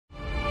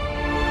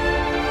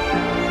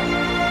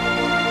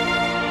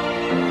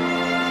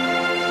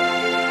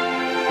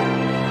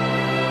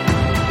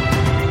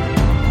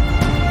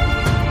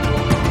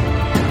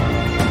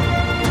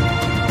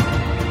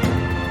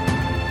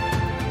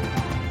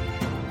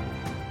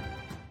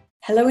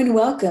Hello and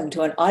welcome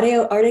to an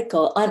audio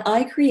article on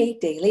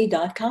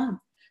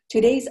iCreateDaily.com.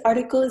 Today's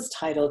article is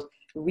titled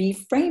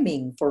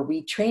Reframing for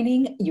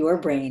Retraining Your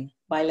Brain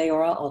by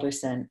Leora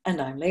Alderson,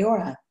 and I'm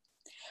Leora.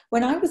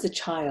 When I was a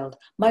child,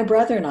 my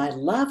brother and I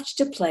loved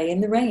to play in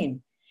the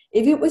rain.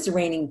 If it was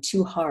raining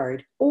too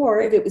hard,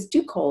 or if it was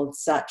too cold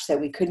such that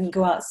we couldn't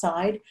go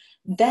outside,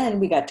 then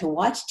we got to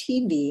watch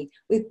TV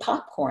with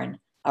popcorn,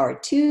 our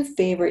two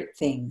favorite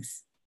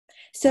things.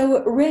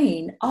 So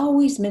rain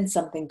always meant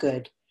something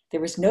good. There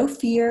was no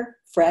fear,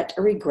 fret,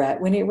 or regret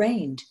when it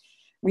rained.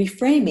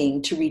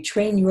 Reframing to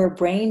retrain your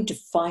brain to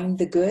find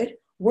the good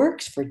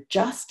works for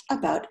just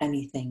about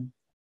anything.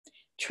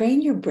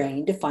 Train your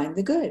brain to find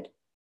the good,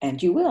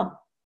 and you will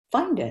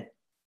find it.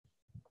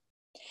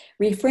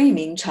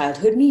 Reframing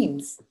childhood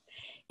memes.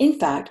 In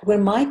fact,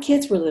 when my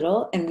kids were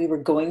little and we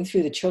were going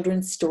through the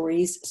children's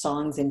stories,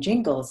 songs, and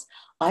jingles,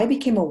 I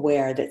became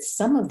aware that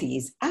some of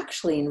these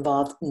actually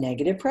involved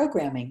negative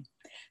programming.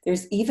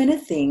 There's even a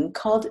thing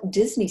called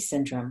Disney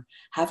syndrome,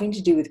 having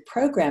to do with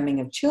programming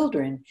of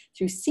children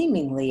through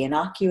seemingly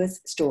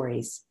innocuous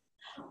stories.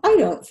 I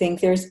don't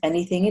think there's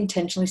anything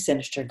intentionally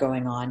sinister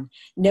going on,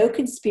 no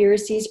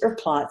conspiracies or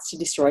plots to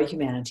destroy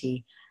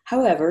humanity.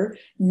 However,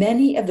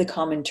 many of the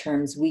common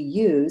terms we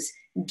use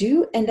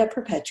do end up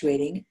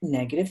perpetuating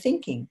negative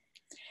thinking.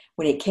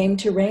 When it came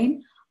to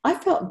rain, I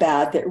felt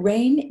bad that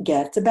rain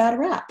gets a bad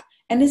rap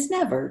and is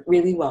never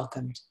really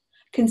welcomed.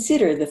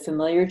 Consider the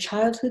familiar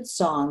childhood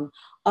song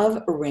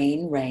of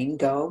Rain, Rain,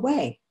 Go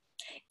Away.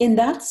 In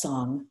that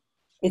song,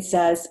 it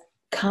says,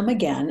 "Come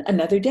again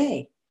another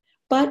day."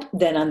 But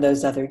then on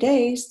those other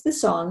days, the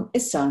song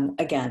is sung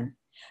again.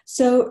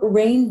 So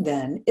rain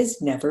then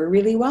is never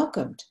really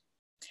welcomed.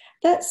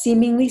 That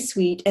seemingly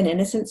sweet and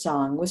innocent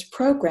song was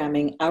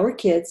programming our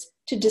kids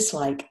to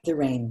dislike the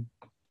rain.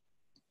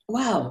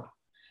 Wow.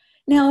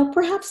 Now,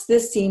 perhaps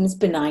this seems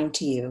benign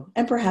to you,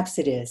 and perhaps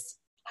it is.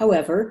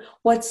 However,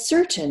 what's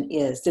certain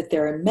is that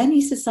there are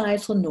many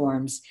societal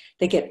norms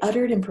that get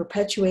uttered and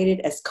perpetuated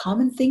as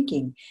common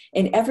thinking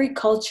in every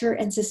culture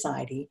and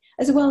society,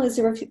 as well as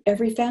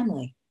every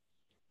family.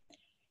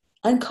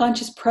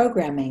 Unconscious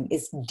programming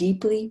is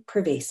deeply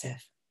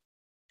pervasive.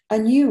 A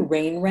new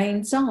Rain,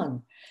 Rain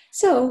song.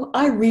 So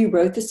I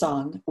rewrote the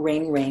song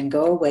Rain, Rain,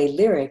 Go Away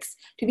lyrics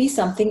to be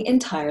something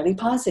entirely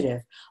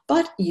positive,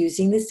 but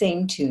using the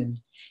same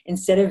tune.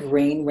 Instead of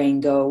Rain, Rain,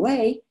 Go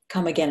Away,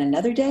 Come Again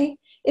Another Day,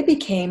 it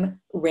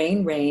became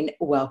Rain, Rain,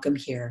 Welcome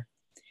Here.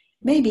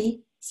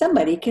 Maybe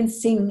somebody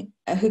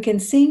who can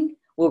sing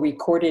will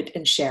record it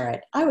and share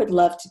it. I would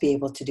love to be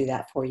able to do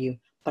that for you,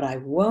 but I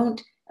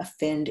won't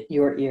offend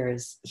your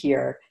ears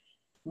here.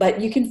 But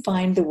you can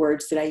find the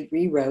words that I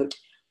rewrote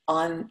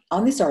on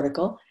this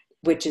article,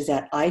 which is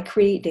at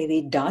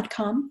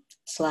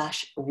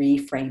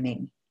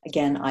iCreateDaily.com/reframing.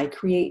 Again,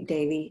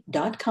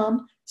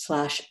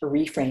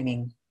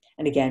 iCreateDaily.com/reframing.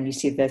 And again, you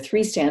see the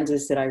three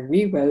stanzas that I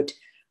rewrote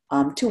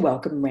to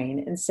welcome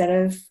rain instead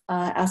of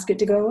ask it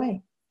to go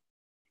away.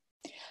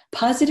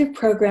 Positive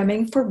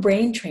programming for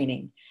brain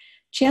training.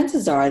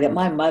 Chances are that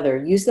my mother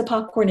used the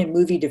popcorn and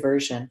movie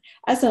diversion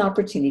as an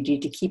opportunity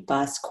to keep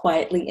us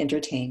quietly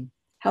entertained.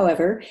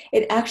 However,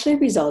 it actually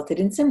resulted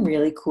in some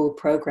really cool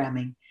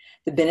programming.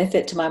 The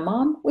benefit to my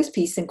mom was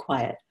peace and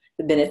quiet.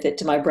 The benefit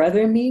to my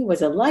brother and me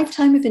was a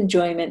lifetime of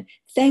enjoyment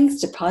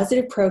thanks to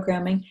positive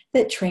programming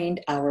that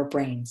trained our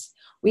brains.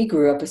 We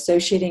grew up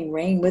associating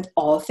rain with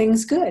all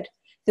things good.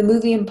 The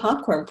movie and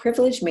popcorn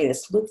privilege made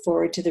us look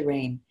forward to the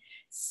rain.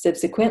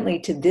 Subsequently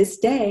to this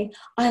day,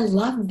 I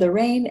love the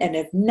rain and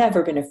have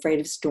never been afraid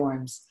of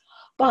storms.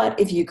 But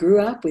if you grew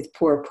up with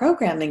poor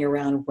programming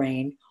around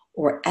rain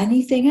or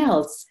anything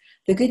else,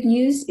 the good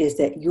news is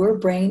that your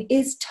brain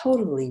is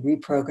totally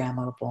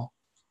reprogrammable.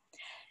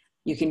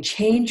 You can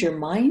change your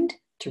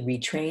mind to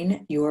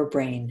retrain your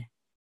brain.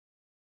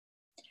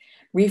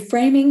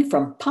 Reframing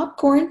from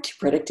popcorn to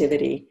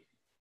productivity.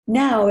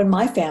 Now, in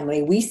my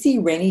family, we see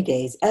rainy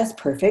days as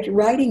perfect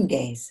writing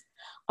days.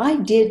 I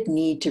did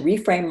need to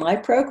reframe my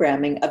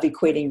programming of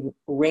equating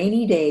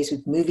rainy days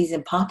with movies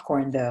and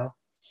popcorn, though.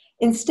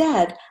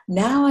 Instead,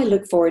 now I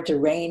look forward to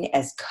rain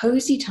as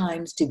cozy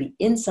times to be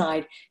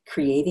inside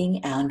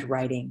creating and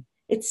writing.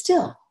 It's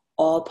still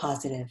all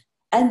positive.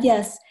 And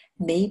yes,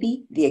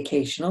 maybe the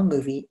occasional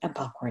movie and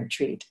popcorn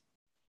treat.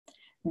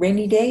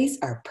 Rainy days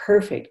are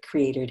perfect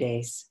creator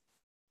days.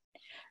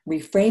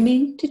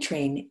 Reframing to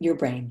train your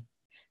brain.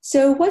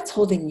 So what's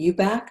holding you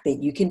back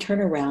that you can turn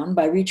around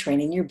by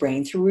retraining your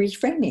brain through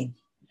reframing?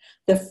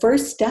 The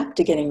first step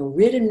to getting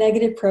rid of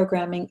negative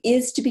programming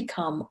is to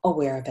become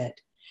aware of it.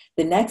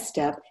 The next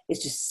step is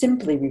to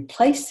simply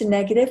replace the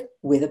negative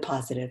with a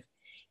positive.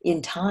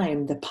 In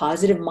time, the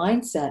positive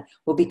mindset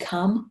will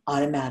become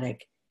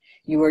automatic.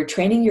 You are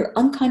training your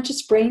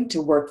unconscious brain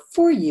to work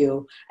for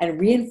you and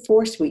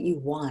reinforce what you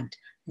want,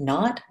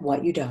 not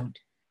what you don't.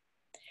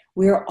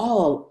 We are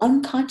all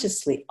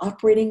unconsciously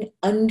operating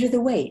under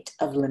the weight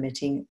of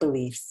limiting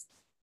beliefs.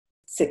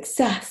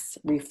 Success.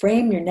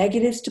 Reframe your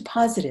negatives to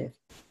positive.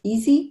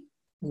 Easy?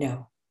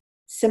 No.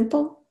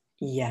 Simple?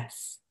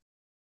 Yes.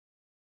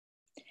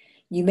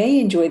 You may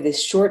enjoy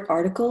this short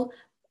article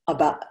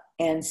about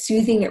and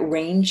soothing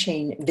rain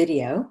chain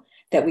video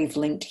that we've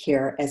linked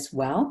here as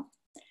well.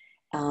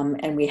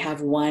 And we have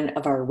one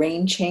of our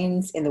rain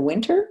chains in the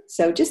winter.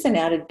 So just an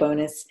added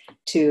bonus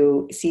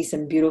to see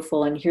some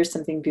beautiful and hear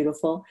something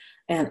beautiful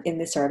in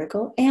this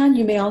article. And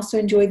you may also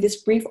enjoy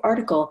this brief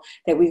article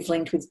that we've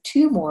linked with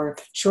 2 more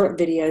short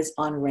videos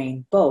on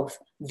rain, both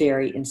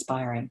very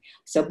inspiring.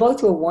 So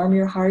both will warm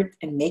your heart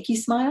and make you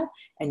smile,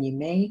 and you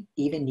may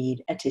even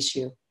need a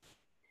tissue.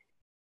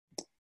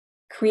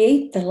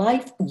 Create the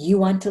life you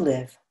want to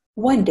live,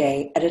 one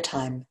day at a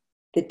time.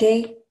 The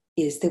day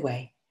is the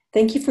way.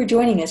 Thank you for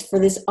joining us for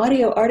this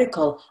audio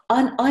article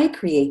on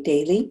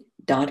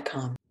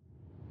iCreateDaily.com.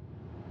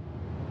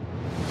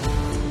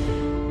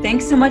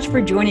 Thanks so much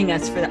for joining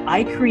us for the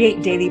I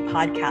Create Daily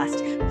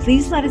podcast.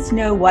 Please let us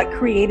know what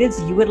creatives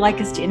you would like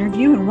us to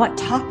interview and what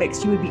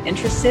topics you would be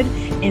interested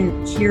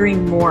in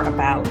hearing more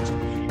about.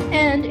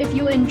 And if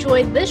you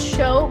enjoyed this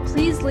show,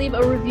 please leave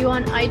a review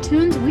on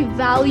iTunes. We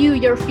value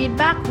your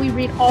feedback. We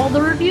read all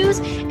the reviews,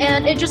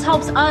 and it just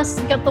helps us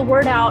get the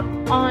word out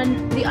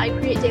on the I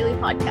Create Daily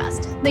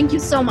podcast. Thank you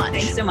so much.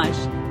 Thanks so much.